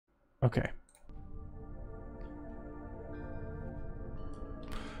Okay.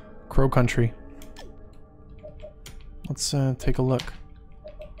 Crow Country. Let's take a look.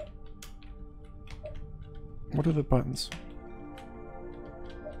 What are the buttons?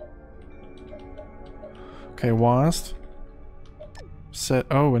 Okay, WASD. Set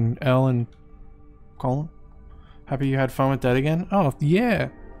O and L and colon. Happy you had fun with that again? Oh, yeah.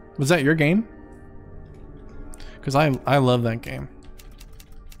 Was that your game? Because I love that game.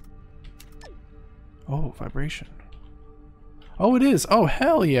 Oh, vibration. Oh, it is. Oh,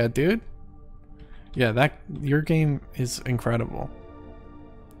 hell yeah, dude. Yeah, your game is incredible.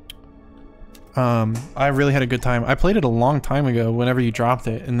 I really had a good time. I played it a long time ago whenever you dropped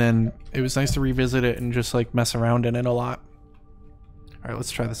it, and then it was nice to revisit it and just like mess around in it a lot. Alright,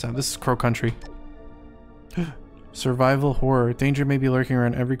 let's try this out. This is Crow Country. Survival horror. Danger may be lurking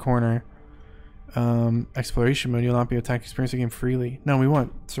around every corner. Exploration mode. You'll not be attacked. Experience the game freely. No, we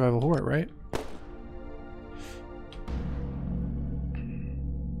want survival horror, right?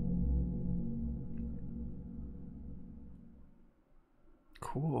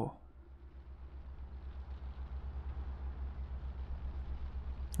 Cool.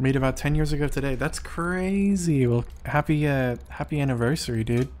 Made about 10 years ago today. That's crazy. Well, happy anniversary,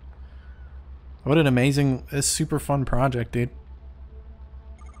 dude. What an amazing, super fun project, dude.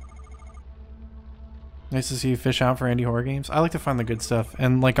 Nice to see you fish out for indie horror games. I like to find the good stuff,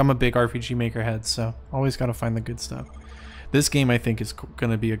 and like I'm a big RPG maker head, so always gotta find the good stuff. This game I think is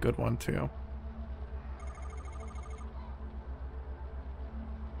gonna be a good one too.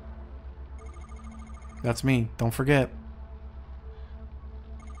 That's me. Don't forget.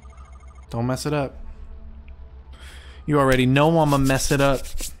 Don't mess it up. You already know I'ma mess it up.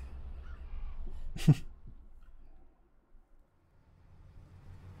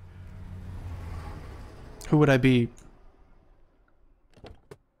 Who would I be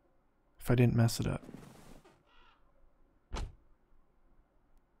if I didn't mess it up?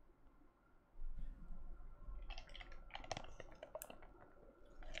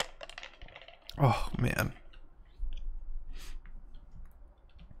 Oh, man.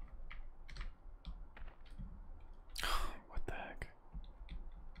 What the heck?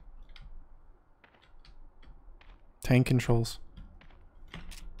 Tank controls.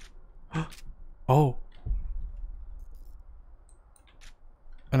 Oh.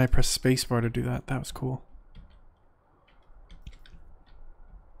 And I pressed spacebar to do that. That was cool.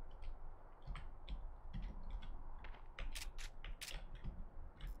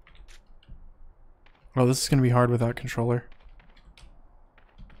 Oh, this is gonna be hard without controller.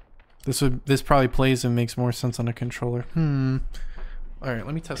 This probably plays and makes more sense on a controller. Alright,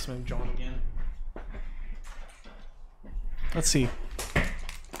 let me test my John again. Let's see.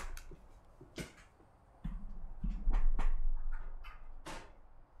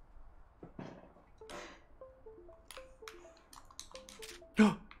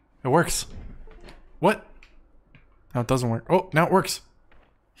 It works. What? No, it doesn't work. Oh, now it works.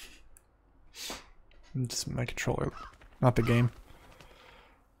 Just my controller, not the game.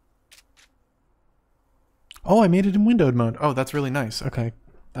 Oh, I made it in windowed mode. Oh, that's really nice. Okay,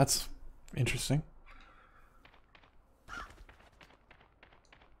 that's interesting.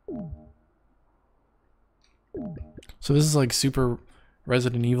 So this is like super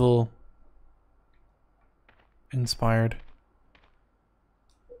Resident Evil inspired.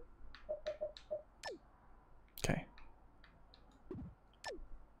 Okay.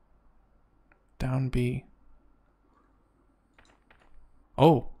 Down B.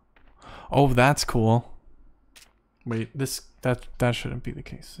 Oh. Oh, that's cool. Wait, that shouldn't be the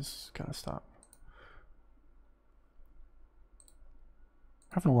case. This is gotta stop.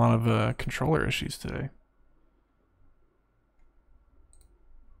 I'm having a lot of controller issues today.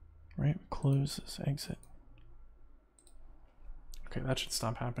 Right, close this exit. Okay, that should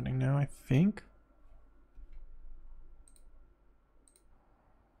stop happening now, I think.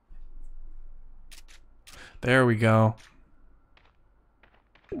 There we go.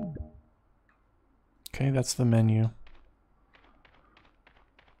 Okay, that's the menu.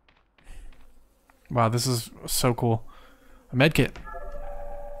 Wow, this is so cool. A medkit.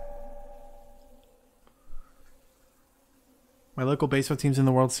 My local baseball team's in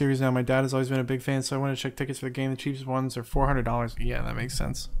the World Series now. My dad has always been a big fan, so I want to check tickets for the game. The cheapest ones are $400. Yeah, that makes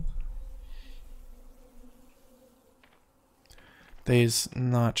sense. They's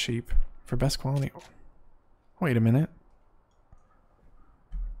not cheap. For best quality. Wait a minute.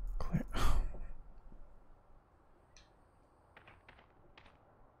 Clear.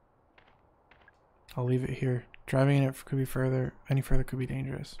 I'll leave it here. Driving in it could be further. Any further could be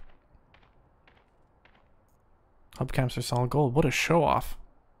dangerous. Hubcaps are solid gold. What a show off.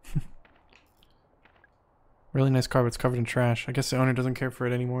 Really nice car, but it's covered in trash. I guess the owner doesn't care for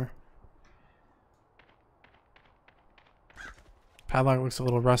it anymore. Padlock looks a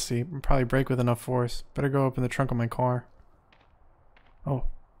little rusty. It'll probably break with enough force. Better go open the trunk of my car. Oh.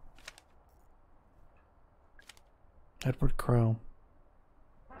 Edward Crow.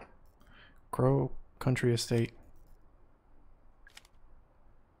 Crow Country Estate.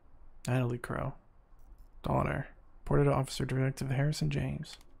 Natalie Crow. Daughter. Reported to Officer Detective Harrison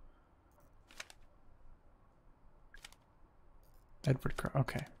James. Edward Crow.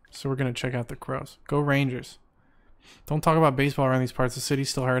 Okay. So we're going to check out the Crows. Go Rangers. Don't talk about baseball around these parts. The city's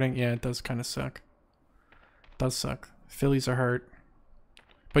still hurting. Yeah, it does kind of suck. It does suck. Phillies are hurt.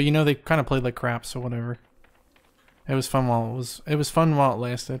 But you know, they kind of played like crap, so whatever. It was fun while it was fun while it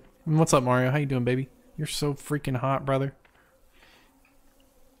lasted. What's up, Mario? How you doing, baby? You're so freaking hot, brother.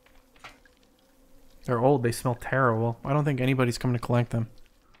 They're old. They smell terrible. I don't think anybody's coming to collect them.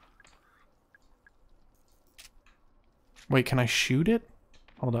 Wait, can I shoot it?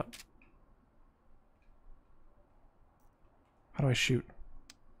 Hold up. How do I shoot?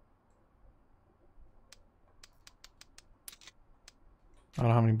 I don't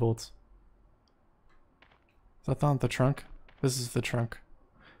know how many bullets. Is that not the trunk? This is the trunk.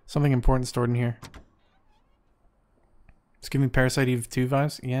 Something important stored in here. It's giving me Parasite Eve 2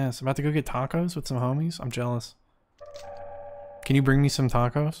 vibes. Yes, about to go get tacos with some homies. I'm jealous. Can you bring me some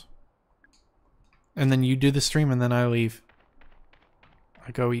tacos? And then you do the stream and then I leave.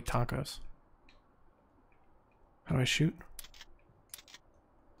 I go eat tacos. How do I shoot?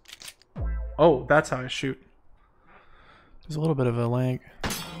 Oh, that's how I shoot. There's a little bit of a lag.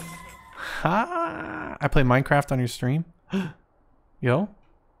 Ha! I play Minecraft on your stream? Yo?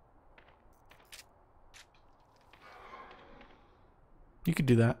 You could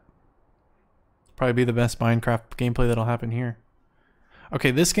do that. Probably be the best Minecraft gameplay that'll happen here.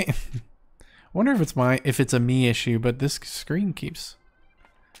 Okay, this game... I wonder if it's a me issue, but this screen keeps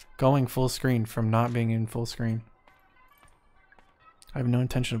going full screen from not being in full screen. I have no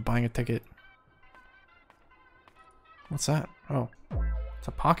intention of buying a ticket. What's that? Oh, it's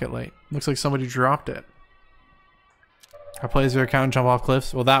a pocket light. Looks like somebody dropped it. Our players their account and jump off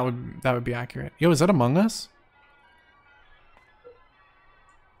cliffs. Well, that would be accurate. Yo, is that Among Us?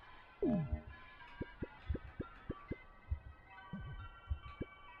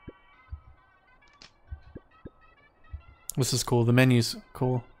 This is cool. The menu's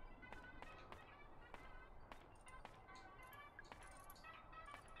cool.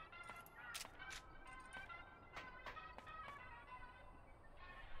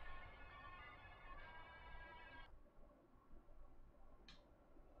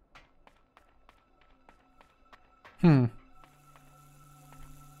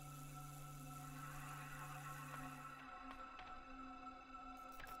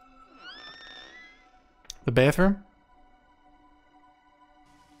 The bathroom?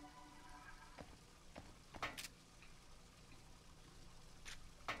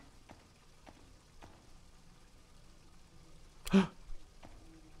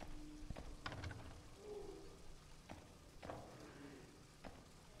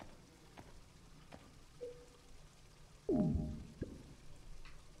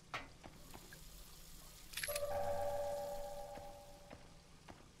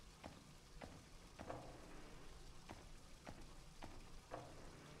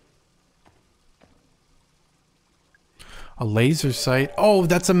 A laser sight. Oh,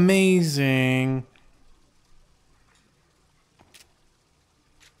 that's amazing.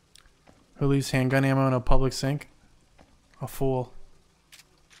 Who leaves handgun ammo in a public sink? A fool.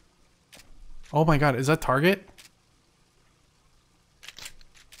 Oh my god, is that Target?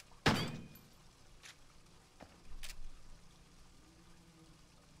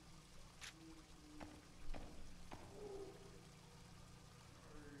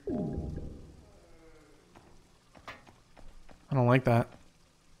 I don't like that.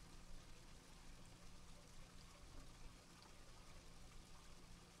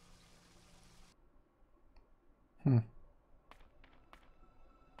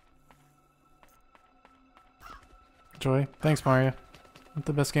 Joy. Thanks, Mario. Not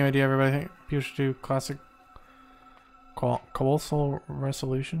the best game idea ever, but I think people should do classic console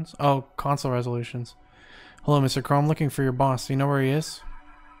resolutions. Oh, console resolutions. Hello, Mr. Crow. I'm looking for your boss. Do you know where he is?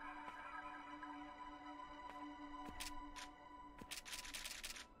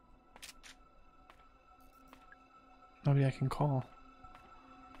 Nobody I can call.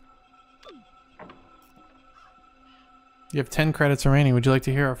 You have 10 credits remaining. Would you like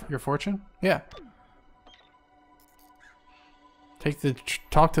to hear your fortune? Yeah.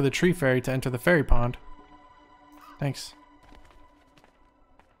 Talk to the tree fairy to enter the fairy pond. Thanks.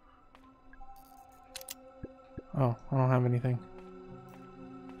 Oh, I don't have anything.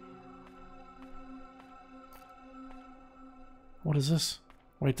 What is this?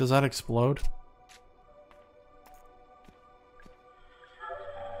 Wait, does that explode?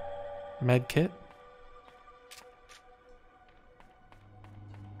 Med kit?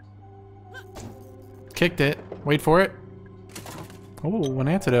 Kicked it. Wait for it. Oh, an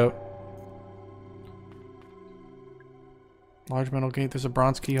antidote. Large metal gate. There's a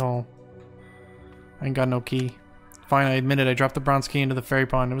bronze keyhole. I ain't got no key. Fine, I admit it. I dropped the bronze key into the fairy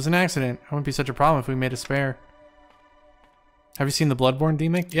pond. It was an accident. It wouldn't be such a problem if we made a spare. Have you seen the Bloodborne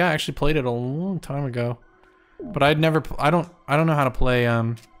remake? Yeah, I actually played it a long time ago. But I'd never... I don't know how to play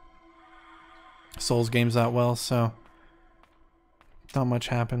Souls games that well, so... Not much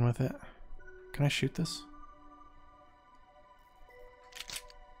happened with it. Can I shoot this?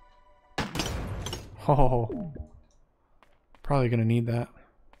 Oh. Probably gonna need that.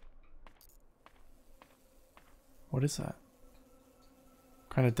 What is that?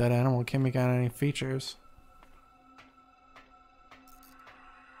 Kind of dead animal. Can't make out any features.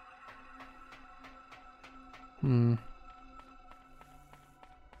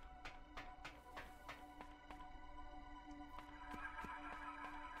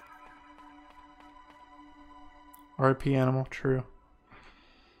 RP animal, true.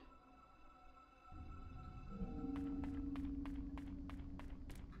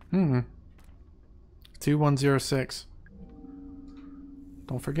 Hmm. 2106.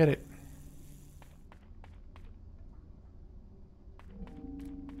 Don't forget it.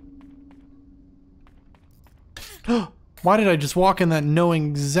 Why did I just walk in that knowing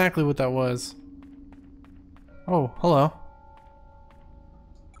exactly what that was? Oh, hello.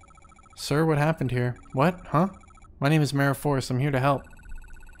 Sir, what happened here? What? Huh? My name is Mara Forrest. I'm here to help.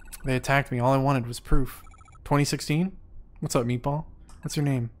 They attacked me. All I wanted was proof. 2016? What's up, Meatball? What's your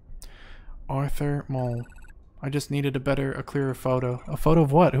name? Arthur Mole. I just needed a clearer photo. A photo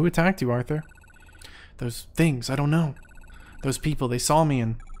of what? Who attacked you, Arthur? Those things. I don't know. Those people. They saw me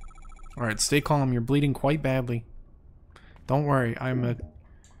and... Alright, stay calm. You're bleeding quite badly. Don't worry. I'm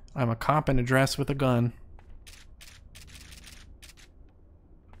a cop in a dress with a gun.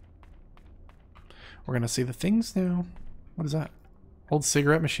 We're gonna see the things now. What is that? Old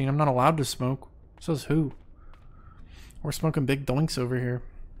cigarette machine. I'm not allowed to smoke. Says who? We're smoking big doinks over here.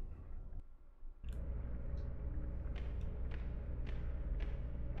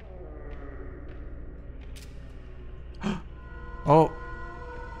 Oh.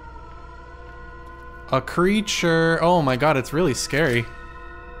 A creature. Oh my god, it's really scary.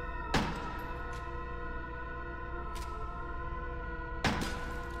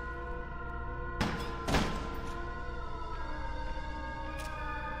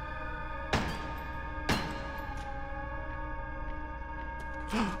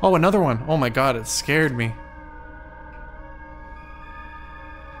 Oh, another one. Oh my god, it scared me.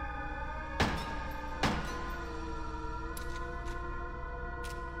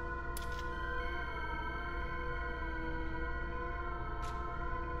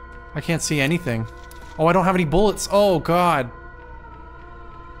 I can't see anything. Oh, I don't have any bullets. Oh god.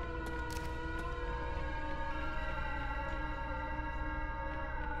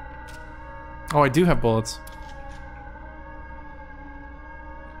 Oh, I do have bullets.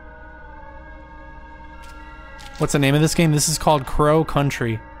 What's the name of this game? This is called Crow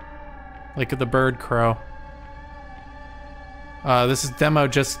Country. Like the bird crow. This is demo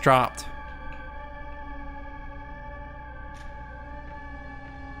just dropped.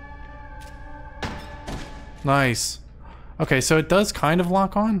 Nice. Okay, so it does kind of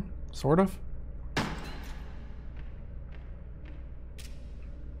lock on. Sort of.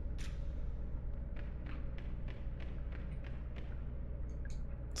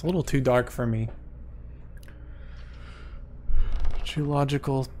 It's a little too dark for me.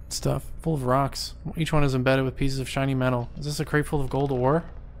 Geological stuff. Full of rocks. Each one is embedded with pieces of shiny metal. Is this a crate full of gold ore?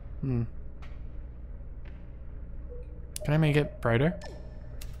 Hmm. Can I make it brighter?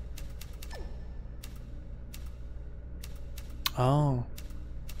 Oh.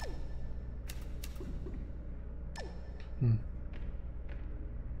 Hmm.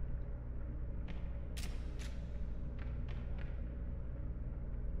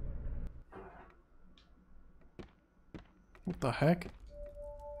 What the heck?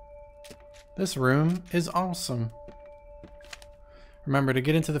 This room is awesome. Remember, to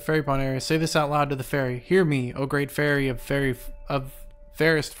get into the fairy pond area, say this out loud to the fairy. Hear me, O great fairy of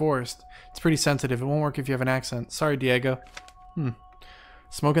fairest forest. It's pretty sensitive. It won't work if you have an accent. Sorry, Diego.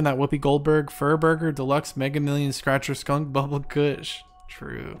 Smoking that Whoopi Goldberg Fur Burger Deluxe Mega Million Scratcher Skunk Bubble Kush.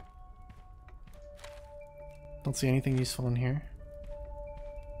 True. Don't see anything useful in here.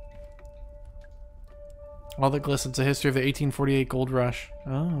 All that glistens, a history of the 1848 gold rush.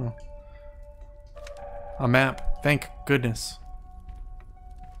 Oh. A map. Thank goodness.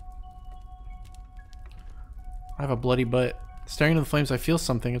 I have a bloody butt. Staring into the flames, I feel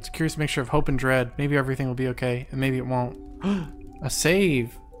something. It's a curious mixture of hope and dread. Maybe everything will be okay, and maybe it won't. A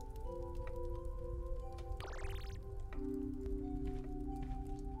save!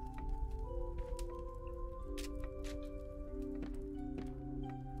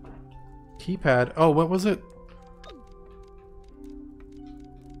 Keypad. Oh, what was it?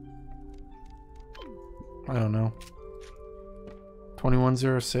 I don't know.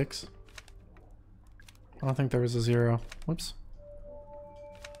 2106? I don't think there was a 0. Whoops.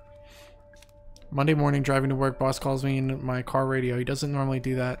 Monday morning, driving to work, boss calls me in my car radio. He doesn't normally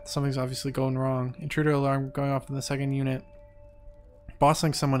do that. Something's obviously going wrong. Intruder alarm going off in the second unit. Boss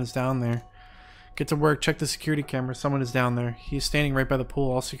thinks someone is down there. Get to work, check the security camera. Someone is down there. He is standing right by the pool.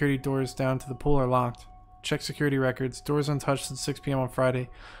 All security doors down to the pool are locked. Check security records. Doors untouched since 6 p.m. on Friday.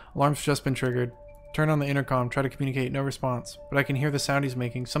 Alarm's just been triggered. Turn on the intercom. Try to communicate. No response. But I can hear the sound he's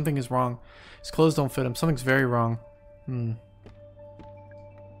making. Something is wrong. His clothes don't fit him. Something's very wrong.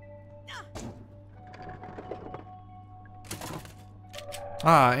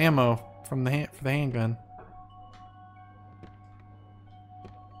 Ah, ammo from the for the handgun.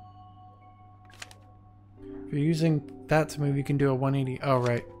 If you're using that to move, you can do a 180. Oh,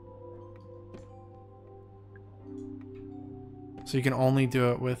 right. So you can only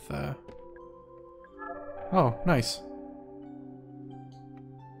do it with, Oh, nice.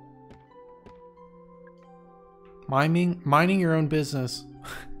 Minding your own business.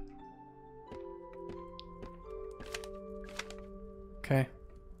 Okay.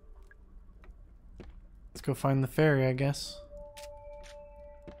 Let's go find the ferry, I guess.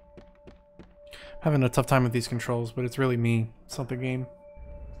 Having a tough time with these controls, but it's really me. It's not the game.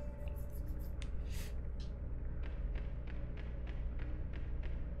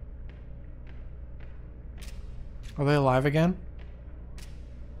 Are they alive again?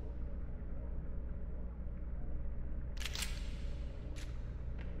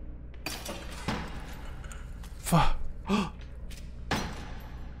 Fuck.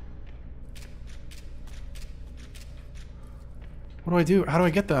 What do I do? How do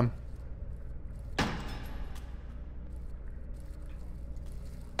I get them?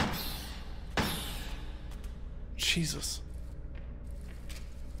 Jesus.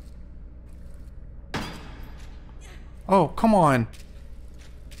 Oh, come on.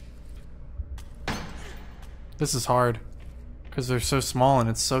 This is hard. Because they're so small and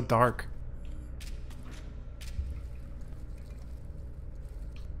it's so dark.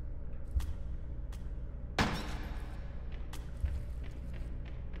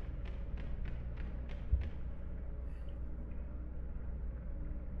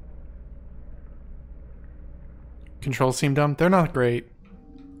 Controls seem dumb. They're not great.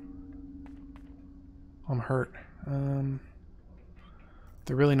 I'm hurt.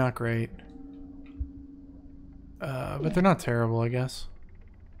 They're really not great. But they're not terrible, I guess.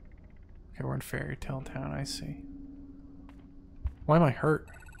 Okay, we're in Fairy Tale Town, I see. Why am I hurt?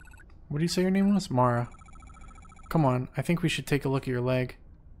 What did you say your name was? Mara. Come on, I think we should take a look at your leg.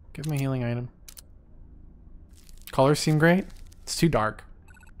 Give me a healing item. Colors seem great. It's too dark.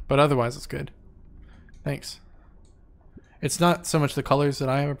 But otherwise it's good. Thanks. It's not so much the colors that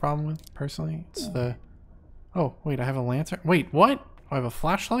I have a problem with, personally. It's the... Oh, wait, I have a lantern? Wait, what? Oh, I have a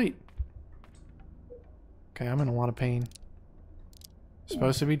flashlight? Okay, I'm in a lot of pain.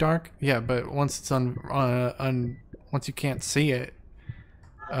 Supposed to be dark? Yeah, but once it's once you can't see it,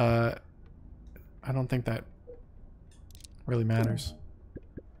 I don't think that really matters.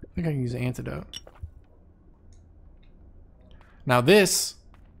 I think I can use an antidote. Now this...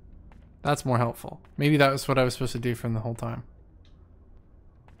 That's more helpful. Maybe that was what I was supposed to do from the whole time.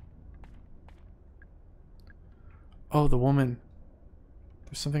 Oh, the woman.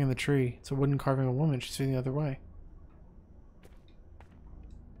 There's something in the tree. It's a wooden carving of a woman. She's facing the other way.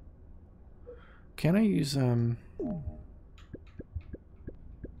 Can I use, Now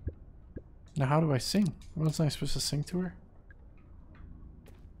how do I sing? Wasn't I supposed to sing to her?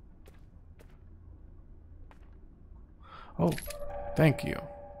 Oh, thank you.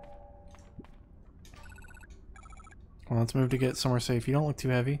 Well, let's move to get somewhere safe. You don't look too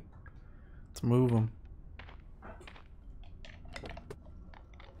heavy. Let's move them.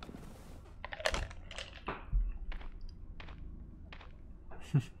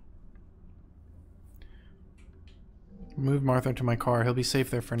 Move Martha to my car. He'll be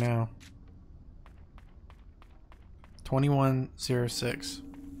safe there for now. 2106.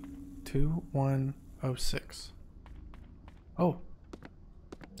 2106. Oh.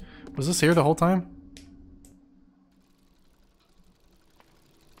 Was this here the whole time?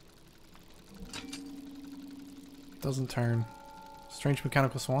 Doesn't turn. Strange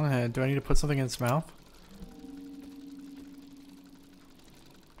mechanical swan head. Do I need to put something in its mouth?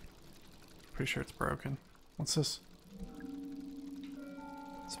 Pretty sure it's broken. What's this?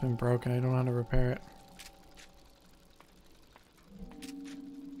 It's been broken. I don't know how to repair it.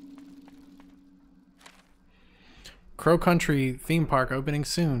 Crow Country theme park opening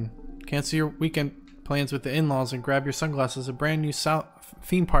soon. Cancel your weekend plans with the in-laws and grab your sunglasses. A brand new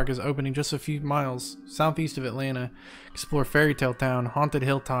theme park is opening just a few miles southeast of Atlanta. Explore Fairy Tale Town, Haunted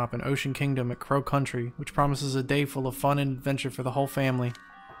Hilltop, and Ocean Kingdom at Crow Country, which promises a day full of fun and adventure for the whole family.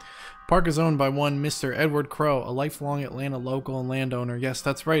 Park is owned by one Mr. Edward Crow, a lifelong Atlanta local and landowner. Yes,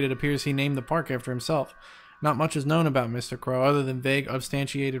 that's right. It appears he named the park after himself. Not much is known about Mr. Crow other than vague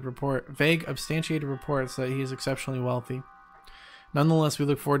substantiated reports that he is exceptionally wealthy. Nonetheless, we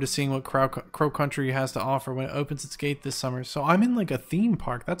look forward to seeing what Crow Country has to offer when it opens its gate this summer. So I'm in like a theme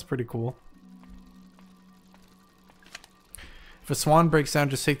park. That's pretty cool. If a swan breaks down,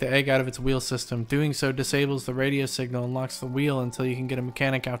 just take the egg out of its wheel system. Doing so disables the radio signal and locks the wheel until you can get a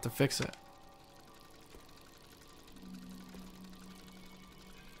mechanic out to fix it.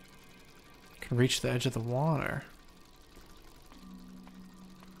 Can reach the edge of the water.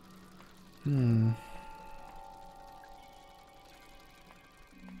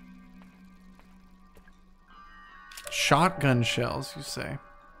 Shotgun shells, you say?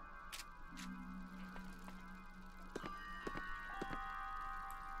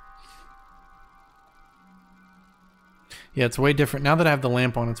 Yeah, it's way different. Now that I have the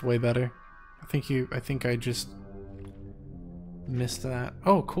lamp on, it's way better. I think I just missed that.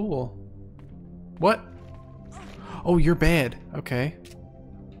 Oh, cool. What? Oh, you're bad. Okay.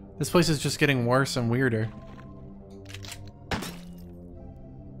 This place is just getting worse and weirder.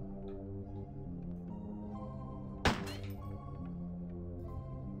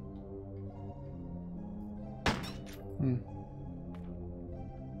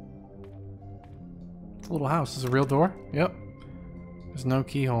 It's a little house. Is it a real door? Yep. There's no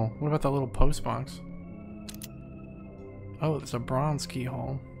keyhole. What about that little post box? Oh, there's a bronze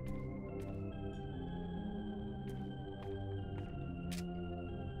keyhole.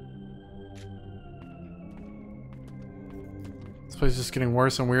 This place is just getting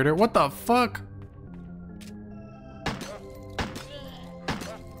worse and weirder. What the fuck?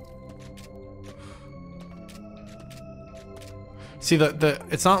 See,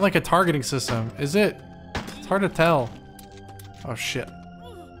 it's not like a targeting system, is it? It's hard to tell. Oh shit.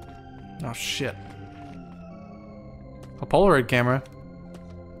 Oh shit. A Polaroid camera.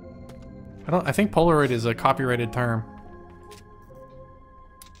 I think Polaroid is a copyrighted term.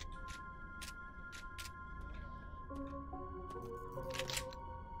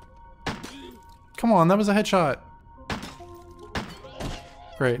 Come on, that was a headshot.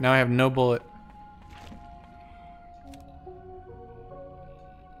 Great, now I have no bullet.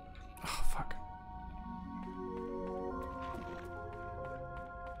 Oh, fuck.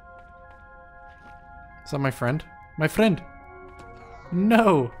 Is that my friend? My friend!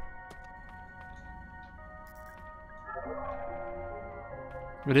 No!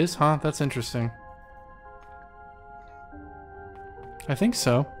 It is, huh? That's interesting. I think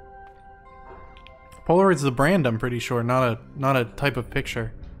so. Polaroid's the brand, I'm pretty sure, not a type of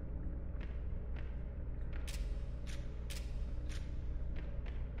picture.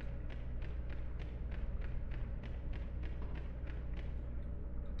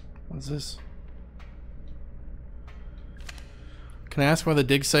 What's this? Can I ask why the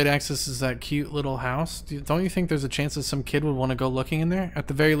dig site accesses that cute little house? Don't you think there's a chance that some kid would want to go looking in there? At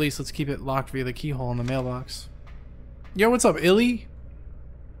the very least, let's keep it locked via the keyhole in the mailbox. Yo, what's up, Illy?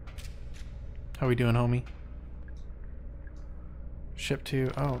 How we doing, homie? Ship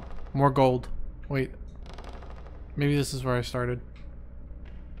to... Oh, more gold. Wait. Maybe this is where I started.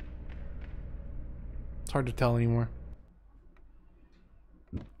 It's hard to tell anymore.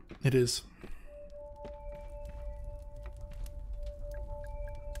 It is.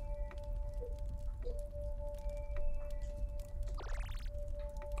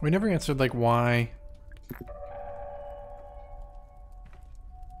 We never answered, like, why...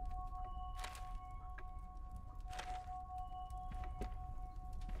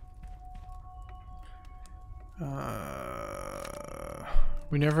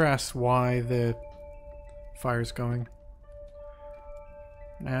 we never asked why the fire's going.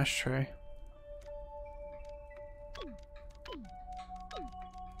 An ashtray.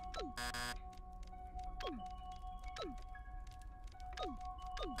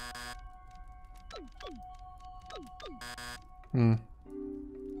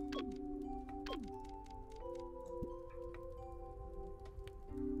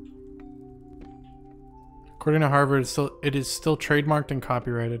 According to Harvard, it is still trademarked and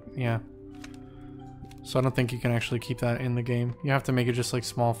copyrighted. Yeah. So I don't think you can actually keep that in the game. You have to make it just like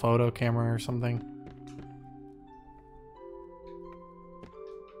small photo camera or something.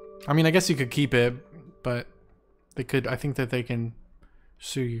 I mean, I guess you could keep it, but they could. I think that they can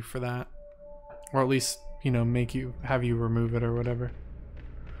sue you for that, or at least, you know, have you remove it or whatever.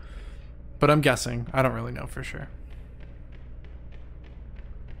 But I'm guessing. I don't really know for sure.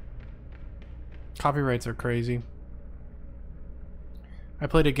 Copyrights are crazy. I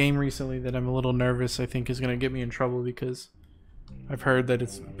played a game recently that I'm a little nervous, I think is going to get me in trouble, because I've heard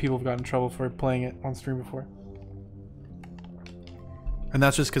that people have gotten in trouble for playing it on stream before. And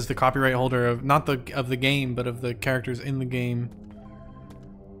that's just because the copyright holder of the game, but of the characters in the game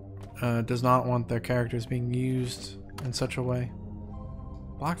does not want their characters being used in such a way.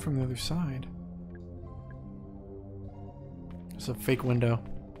 Blocked from the other side. It's a fake window.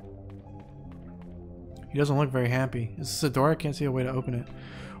 He doesn't look very happy. Is this a door? I can't see a way to open it.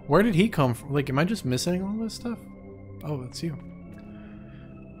 Where did he come from? Like, am I just missing all this stuff? Oh, it's you.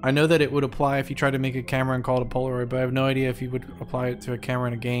 I know that it would apply if you tried to make a camera and call it a Polaroid, but I have no idea if you would apply it to a camera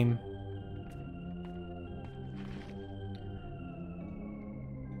in a game.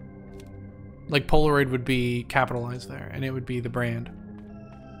 Like, Polaroid would be capitalized there, and it would be the brand.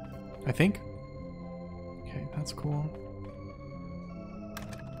 I think? Okay, that's cool.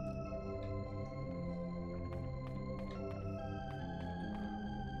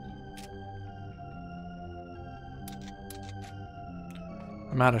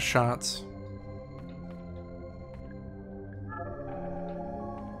 I'm out of shots.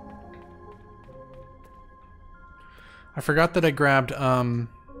 I forgot that I grabbed, okay.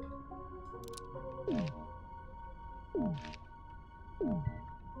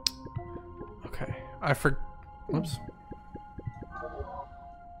 Whoops.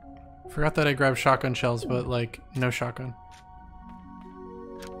 Forgot that I grabbed shotgun shells, but, like, no shotgun.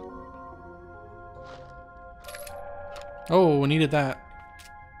 Oh, we needed that.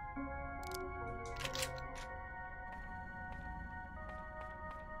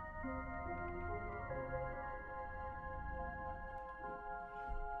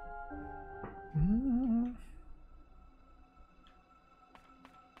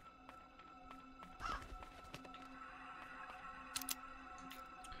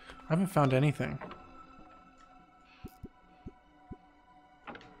 I haven't found anything.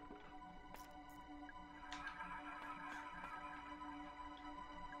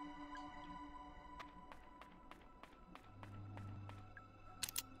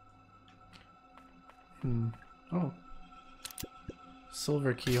 Oh.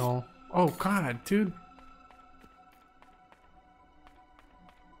 Silver keyhole. Oh god, dude.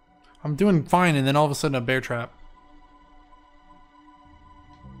 I'm doing fine and then all of a sudden a bear trap.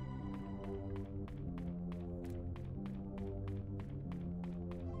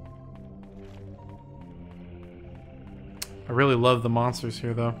 I really love the monsters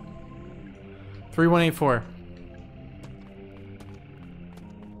here, though. 3184.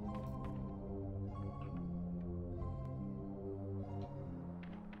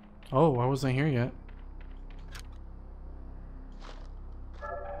 Oh, I wasn't here yet.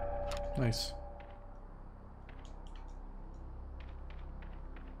 Nice.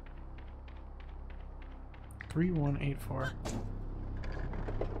 Three, 1, 8, 4.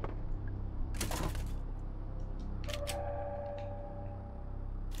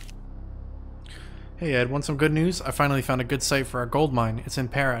 Hey Ed, want some good news? I finally found a good site for our gold mine. It's in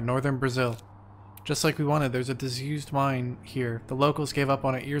Para, northern Brazil. Just like we wanted, there's a disused mine here. The locals gave up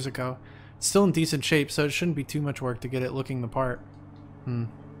on it years ago. It's still in decent shape, so it shouldn't be too much work to get it looking the part.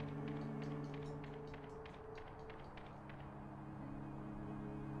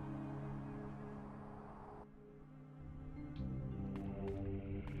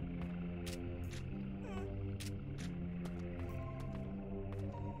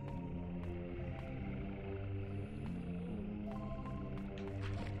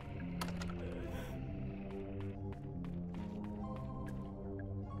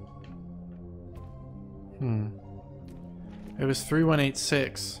 It was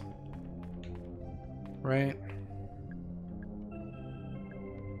 3186. Right?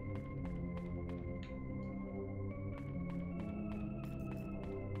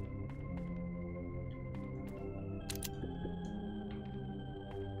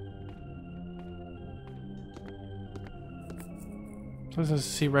 So to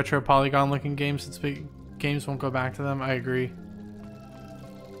see retro polygon looking games since games won't go back to them. I agree.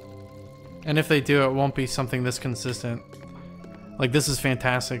 And if they do, it won't be something this consistent. Like, this is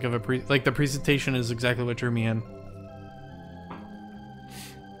fantastic of a like, the presentation is exactly what drew me in.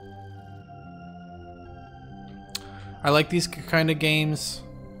 I like these kind of games.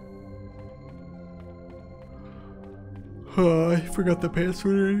 I forgot the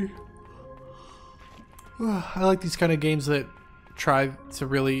password already. I like these kind of games that try to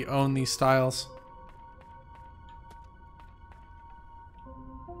really own these styles.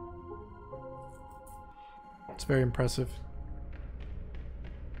 It's very impressive.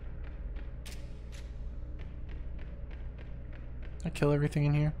 I kill everything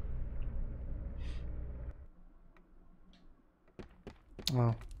in here.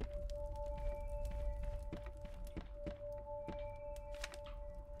 Oh.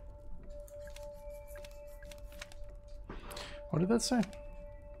 What did that say?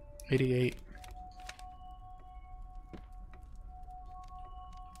 88.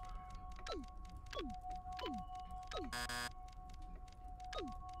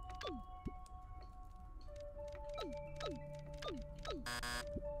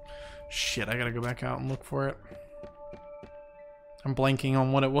 Shit, I gotta go back out and look for it. I'm blanking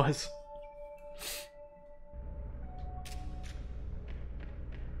on what it was.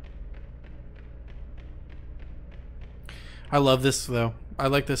 I love this though. I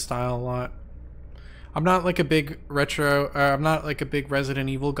like this style a lot. I'm not like a big retro, I'm not like a big Resident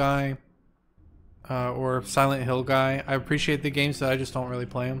Evil guy or Silent Hill guy. I appreciate the games that I just don't really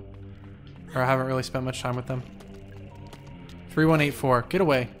play them. Or I haven't really spent much time with them. 3184, get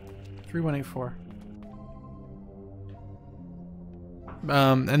away. 3184.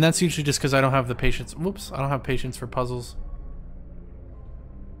 And that's usually just because I don't have the patience. Whoops, I don't have patience for puzzles.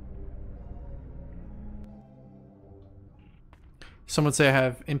 Some would say I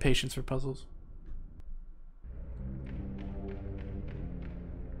have impatience for puzzles.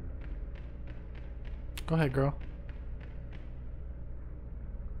 Go ahead, girl.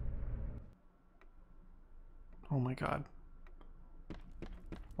 Oh my god.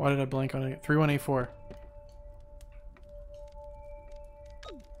 Why did I blank on it? 3184.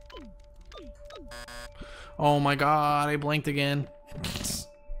 Oh my god, I blanked again.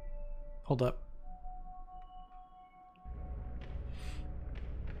 Hold up.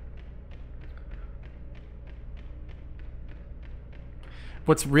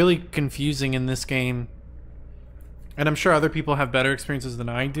 What's really confusing in this game, and I'm sure other people have better experiences than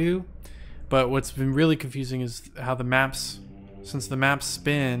I do, but what's been really confusing is how the maps, since the maps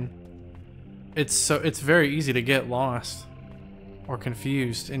spin, it's very easy to get lost or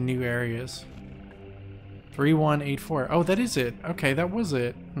confused in new areas. 3184. Oh, that is it. Okay, that was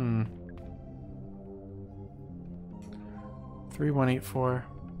it. 3184.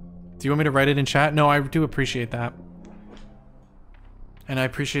 Do you want me to write it in chat? No, I do appreciate that. And I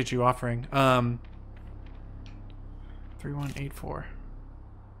appreciate you offering. 3184.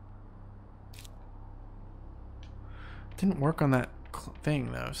 Didn't work on that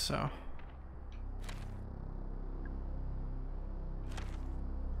thing though, so.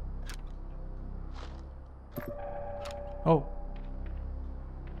 Oh.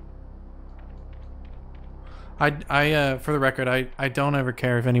 For the record, I don't ever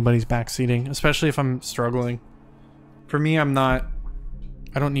care if anybody's backseating, especially if I'm struggling. For me, I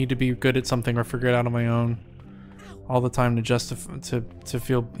don't need to be good at something or figure it out on my own all the time to justify, to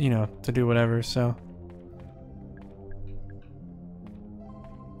feel, you know, to do whatever, so.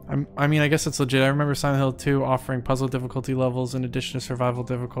 I mean, I guess it's legit. I remember Silent Hill 2 offering puzzle difficulty levels in addition to survival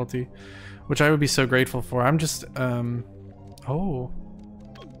difficulty, which I would be so grateful for. I'm just, oh.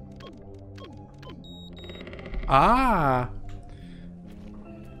 Ah!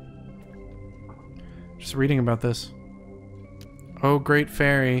 Just reading about this. Oh, great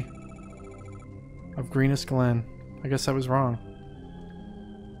fairy of Greenest Glen. I guess I was wrong.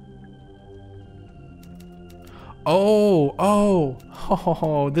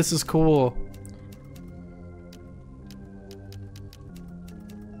 Oh, this is cool.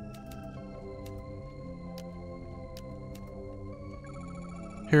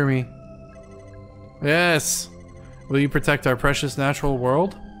 Hear me. Yes. Will you protect our precious natural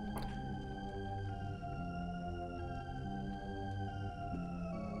world?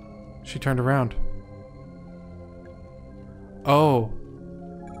 She turned around. Oh.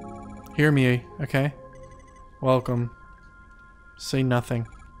 Hear me, okay? Welcome. Say nothing.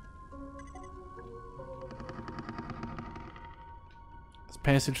 This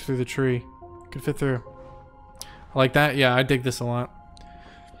passage through the tree. Could fit through. I like that? Yeah, I dig this a lot.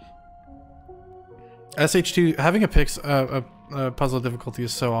 SH2, having a puzzle difficulty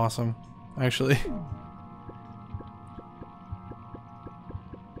is so awesome, actually.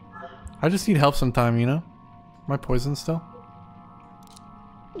 I just need help sometime, you know? Am I poisoned still?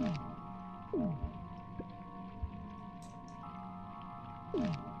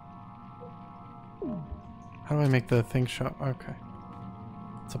 How do I make the thing show? Okay.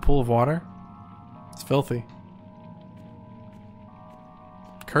 It's a pool of water. It's filthy.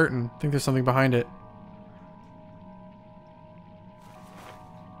 Curtain. I think there's something behind it.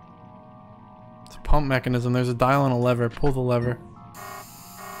 It's a pump mechanism. There's a dial and a lever. Pull the lever.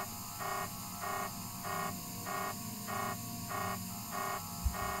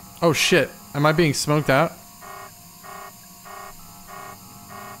 Oh shit. Am I being smoked out?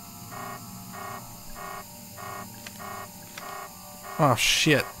 Oh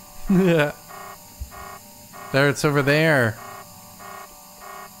shit. There, it's over there.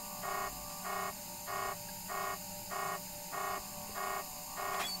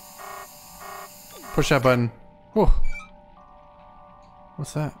 Push that button. Whoa.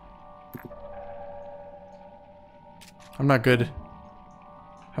 What's that? I'm not good.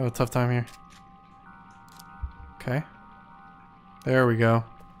 Have a tough time here. Okay. There we go.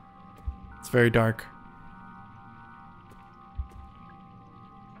 It's very dark.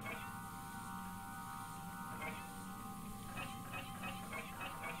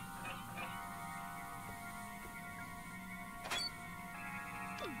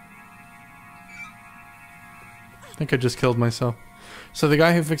 I think I just killed myself. So the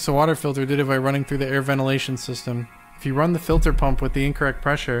guy who fixed the water filter did it by running through the air ventilation system. If you run the filter pump with the incorrect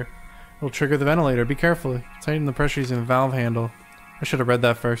pressure, it will trigger the ventilator. Be careful. Tighten the pressure using the valve handle. I should have read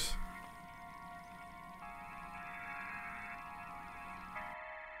that first.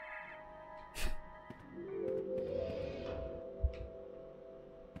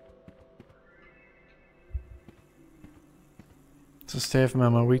 It's a staff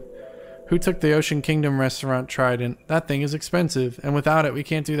memo. Who took the Ocean Kingdom restaurant Trident? That thing is expensive, and without it we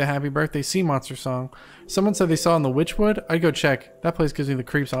can't do the Happy Birthday Sea Monster song. Someone said they saw it in the Witchwood. I'd go check. That place gives me the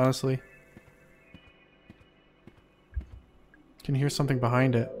creeps, honestly. Can hear something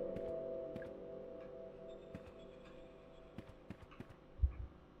behind it.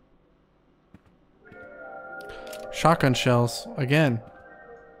 Shotgun shells again.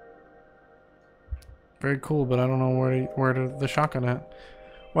 Very cool, but I don't know where to the shotgun at.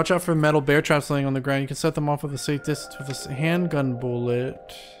 Watch out for metal bear traps laying on the ground. You can set them off with a safe distance with a handgun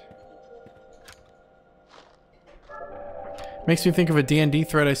bullet. Makes me think of a D&D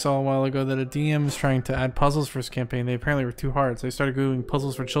thread I saw a while ago that a DM is trying to add puzzles for his campaign. They apparently were too hard, so they started googling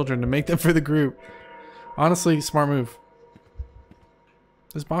puzzles for children to make them for the group. Honestly, smart move.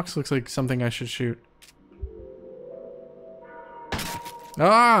 This box looks like something I should shoot.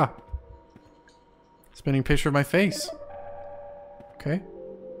 Ah! Spinning picture of my face. Okay.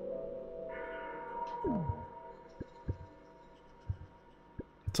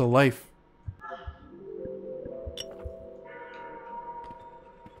 It's a life.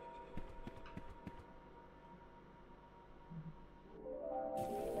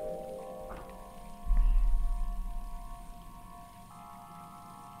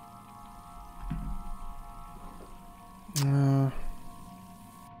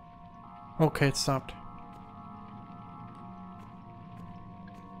 Okay, it stopped.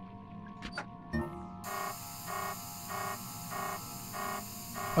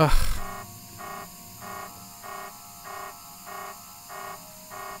 Ugh.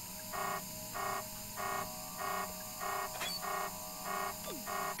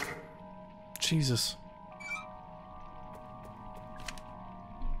 Jesus.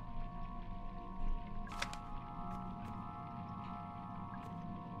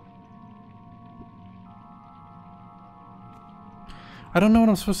 I don't know what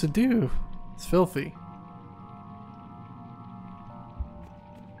I'm supposed to do. It's filthy.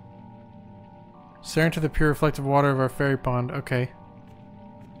 Stare into the pure reflective water of our fairy pond. Okay.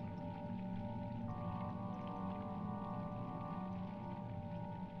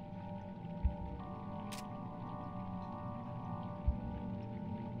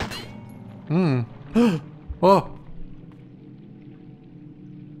 Whoa.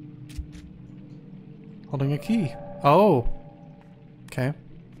 Holding a key. Oh. Okay.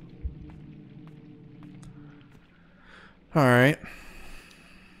 Alright.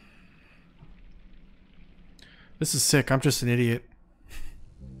 This is sick. I'm just an idiot.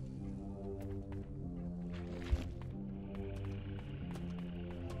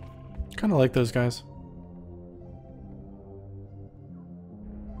 Kind of like those guys.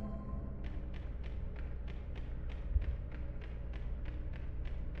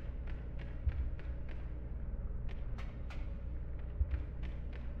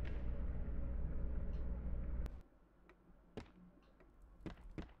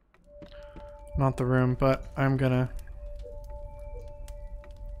 Not the room, but I'm gonna...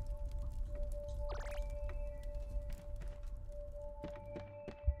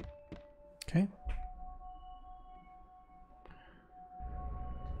 Okay.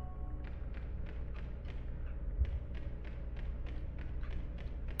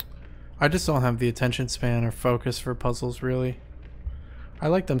 I just don't have the attention span or focus for puzzles, really. I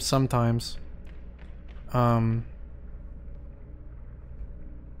like them sometimes. But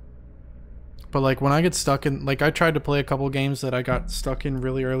like when I get stuck in, like I tried to play a couple games that I got stuck in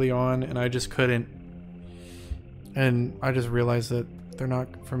really early on and I just couldn't. And I just realized that they're not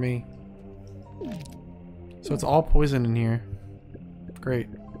for me. So it's all poison in here. Great.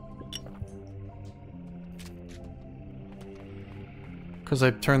 Because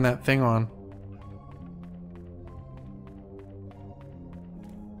I turned that thing on.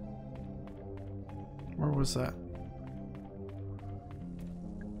 Where was that?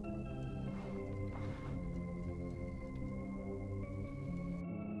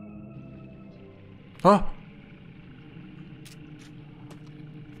 Oh!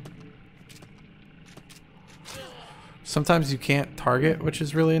 Sometimes you can't target, which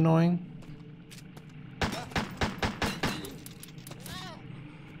is really annoying.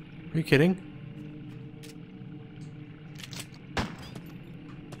 Are you kidding?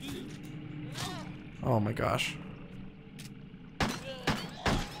 Oh my gosh.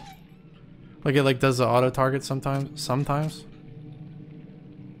 Like it like does the auto target sometimes.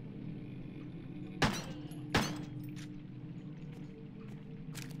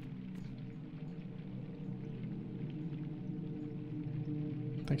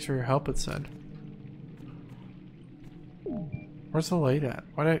 Thanks for your help, it said. Where's the light at?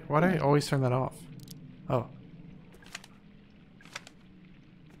 Why do I always turn that off? Oh.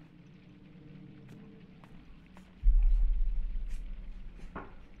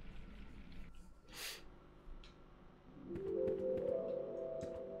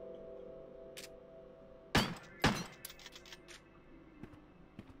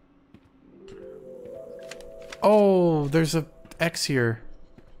 Oh, there's a X here.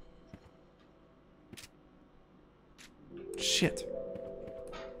 Shit.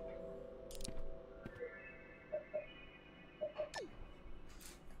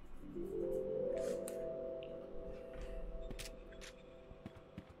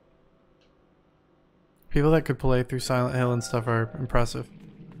 People that could play through Silent Hill and stuff are impressive.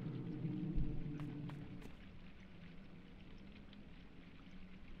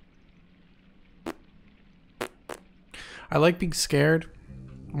 I like being scared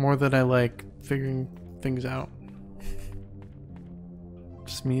more than I like figuring things out.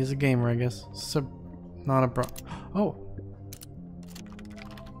 Just me as a gamer, I guess. It's not a bro. Oh.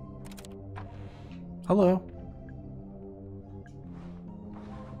 Hello.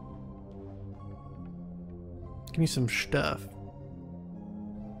 Give me some stuff.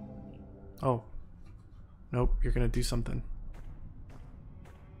 Oh. Nope, you're gonna do something.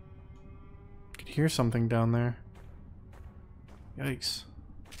 I could hear something down there. Yikes.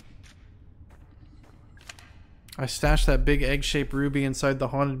 I stashed that big egg-shaped ruby inside the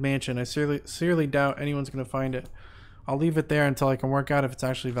haunted mansion. I sincerely doubt anyone's gonna find it. I'll leave it there until I can work out if it's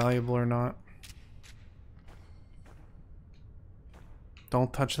actually valuable or not.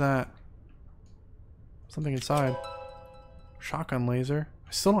 Don't touch that. Something inside. Shotgun laser.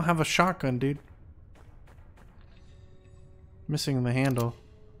 I still don't have a shotgun, dude. Missing the handle.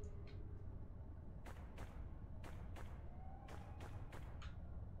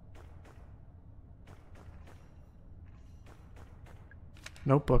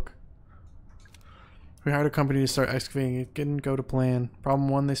 Notebook. We hired a company to start excavating. It didn't go to plan. Problem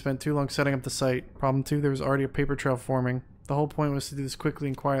 1, they spent too long setting up the site. Problem 2, there was already a paper trail forming. The whole point was to do this quickly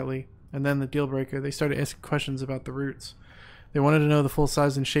and quietly. And then the deal breaker, they started asking questions about the roots. They wanted to know the full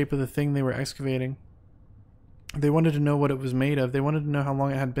size and shape of the thing they were excavating. They wanted to know what it was made of. They wanted to know how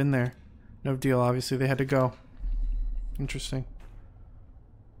long it had been there. No deal, obviously. They had to go. Interesting.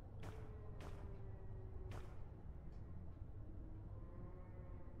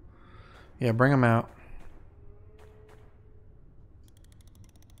 Yeah, bring them out.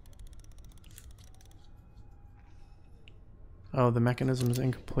 Oh, the mechanism is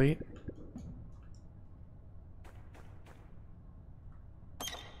incomplete.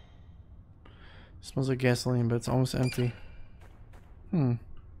 Smells like gasoline, but it's almost empty. I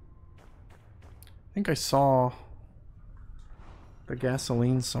think I saw the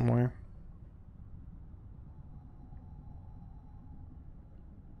gasoline somewhere.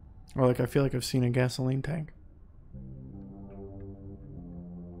 Or like I feel like I've seen a gasoline tank.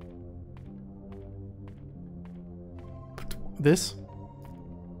 This?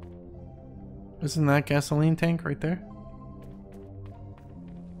 Isn't that gasoline tank right there?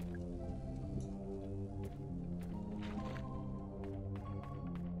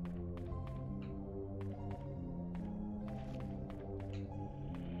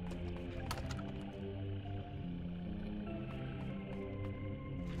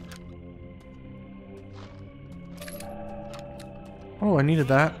 Oh, I needed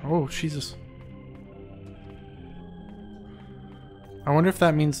that. Oh, Jesus. I wonder if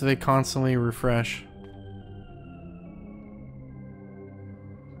that means they constantly refresh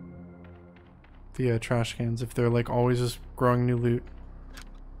the trash cans, if they're like always just growing new loot.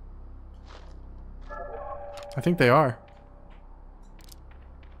 I think they are.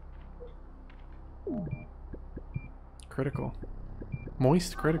 Critical.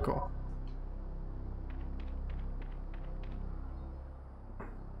 Moist critical.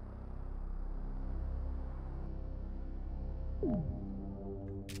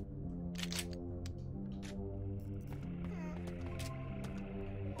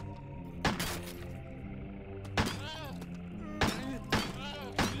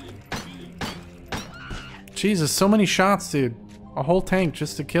 Jesus, so many shots, dude. A whole tank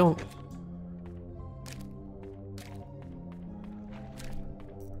just to kill.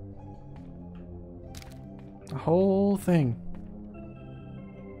 The whole thing.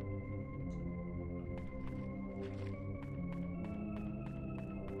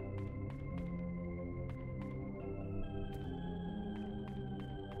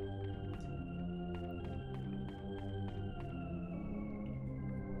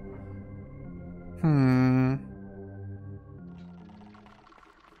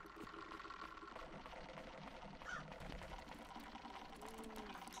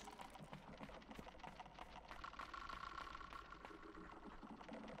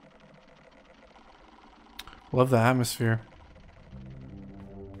 Love the atmosphere.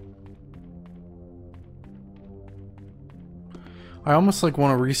 I almost like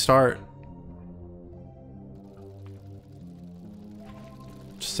want to restart.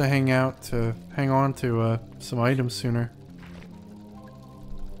 Just to hang on to some items sooner.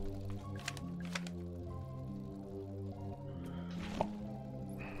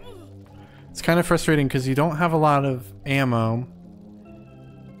 It's kind of frustrating because you don't have a lot of ammo.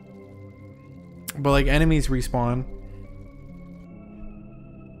 But like enemies respawn.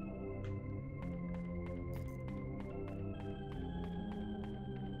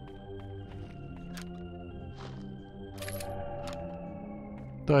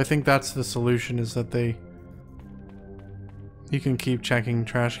 Though I think that's the solution, is that you can keep checking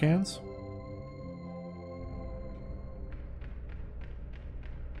trash cans.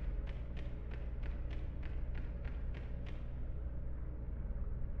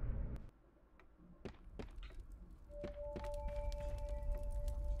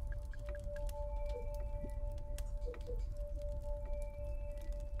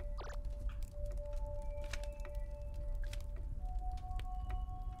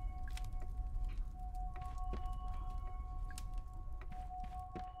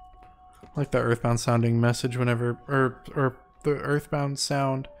 Like the earthbound sounding message whenever, or the earthbound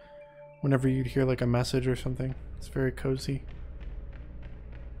sound whenever you'd hear like a message or something. It's very cozy.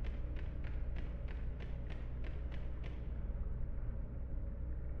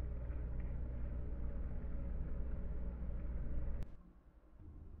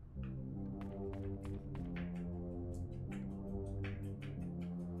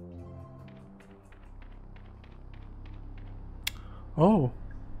 Oh.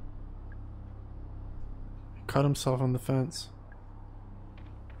 Cut himself on the fence.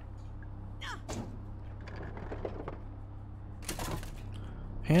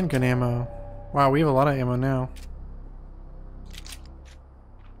 Handgun ammo. Wow, we have a lot of ammo now.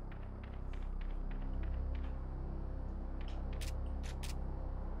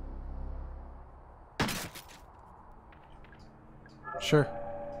 Sure.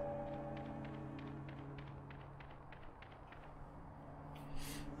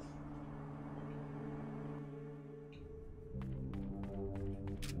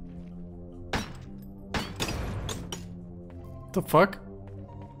 The fuck?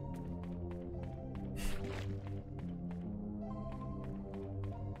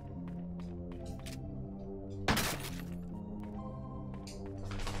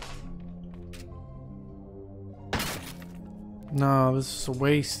 No, this is a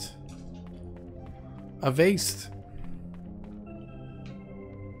waste. A waste.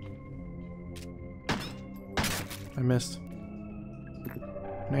 I missed.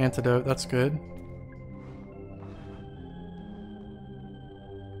 An antidote, that's good.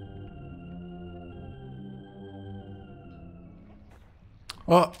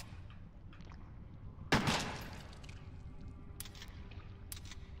 Oh.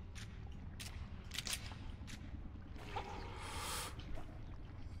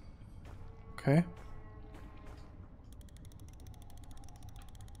 Okay.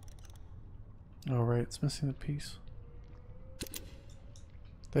 Oh, right, it's missing the piece.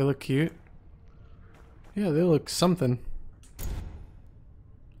 They look cute. Yeah, they look something.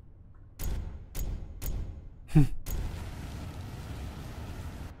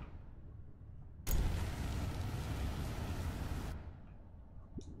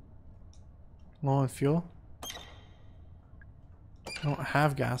 Low on fuel? I don't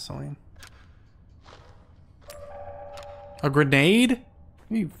have gasoline. A grenade?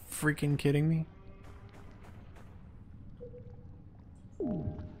 Are you freaking kidding me?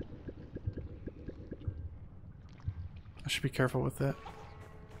 I should be careful with it.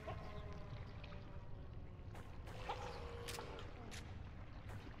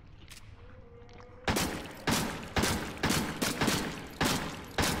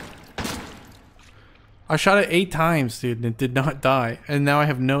 I shot it 8 times, dude, and it did not die. And now I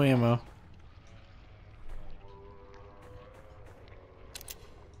have no ammo.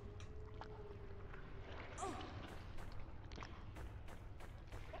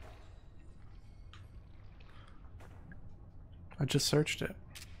 I just searched it.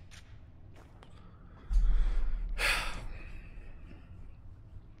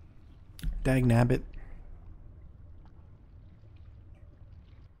 Dag nabbit.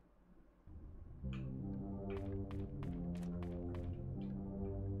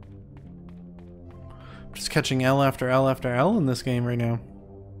 Just catching L after L after L in this game right now.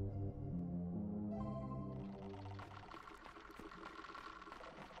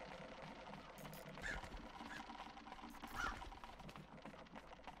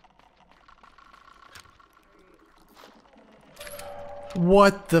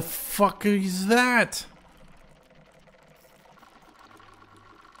 What the fuck is that?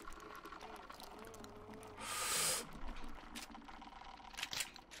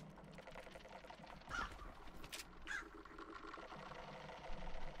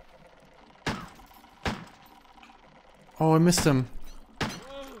 Oh, I missed him.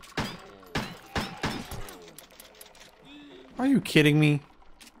 Are you kidding me?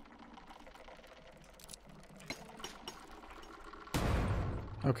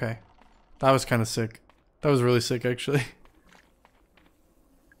 Okay. That was kind of sick. That was really sick, actually.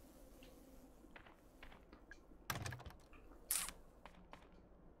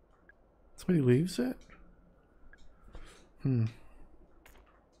 Somebody leaves it?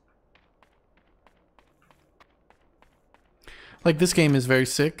 Like, this game is very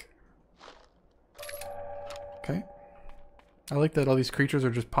sick. Okay. I like that all these creatures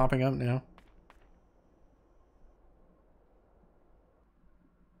are just popping up now.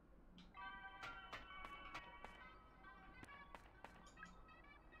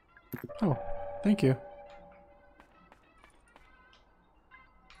 Oh, thank you.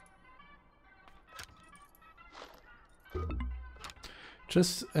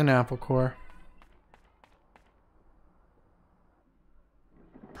 Just an apple core.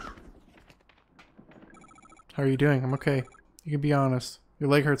 How are you doing? I'm okay. You can be honest. Your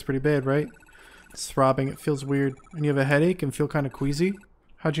leg hurts pretty bad, right? It's throbbing. It feels weird. And you have a headache and feel kind of queasy?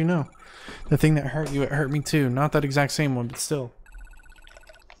 How'd you know? The thing that hurt you, it hurt me too. Not that exact same one, but still.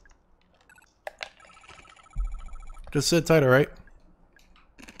 Just sit tight, alright?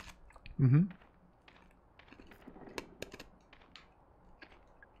 Mm-hmm.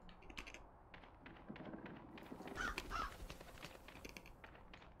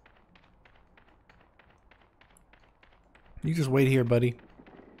 You just wait here, buddy.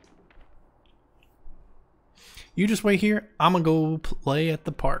 You just wait here. I'm gonna go play at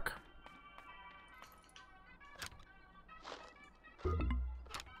the park.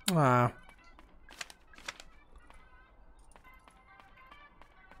 Ah.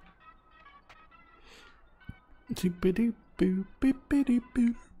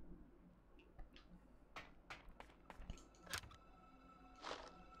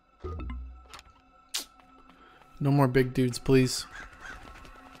 No more big dudes, please.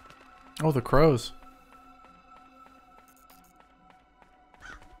 Oh, the crows.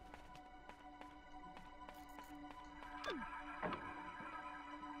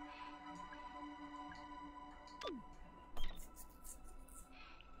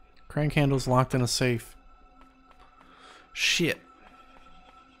 Crank handle's locked in a safe. Shit.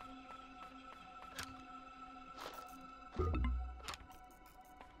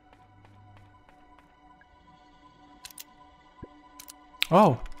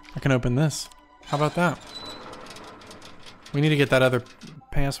 Oh, I can open this. How about that? We need to get that other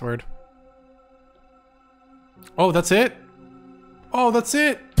password. Oh, that's it? Oh, that's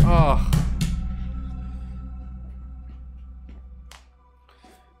it? Oh.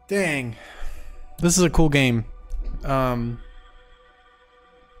 Dang. This is a cool game. There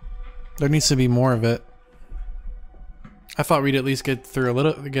needs to be more of it. I thought we'd at least get a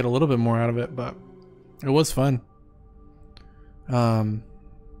little bit more out of it, but it was fun.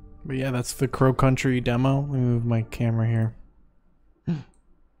 But yeah, that's the Crow Country demo. Let me move my camera here.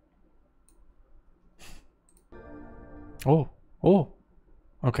 Oh, oh.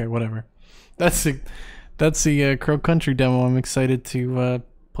 Okay, whatever. That's the Crow Country demo. I'm excited to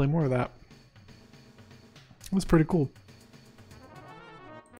play more of that. It was pretty cool.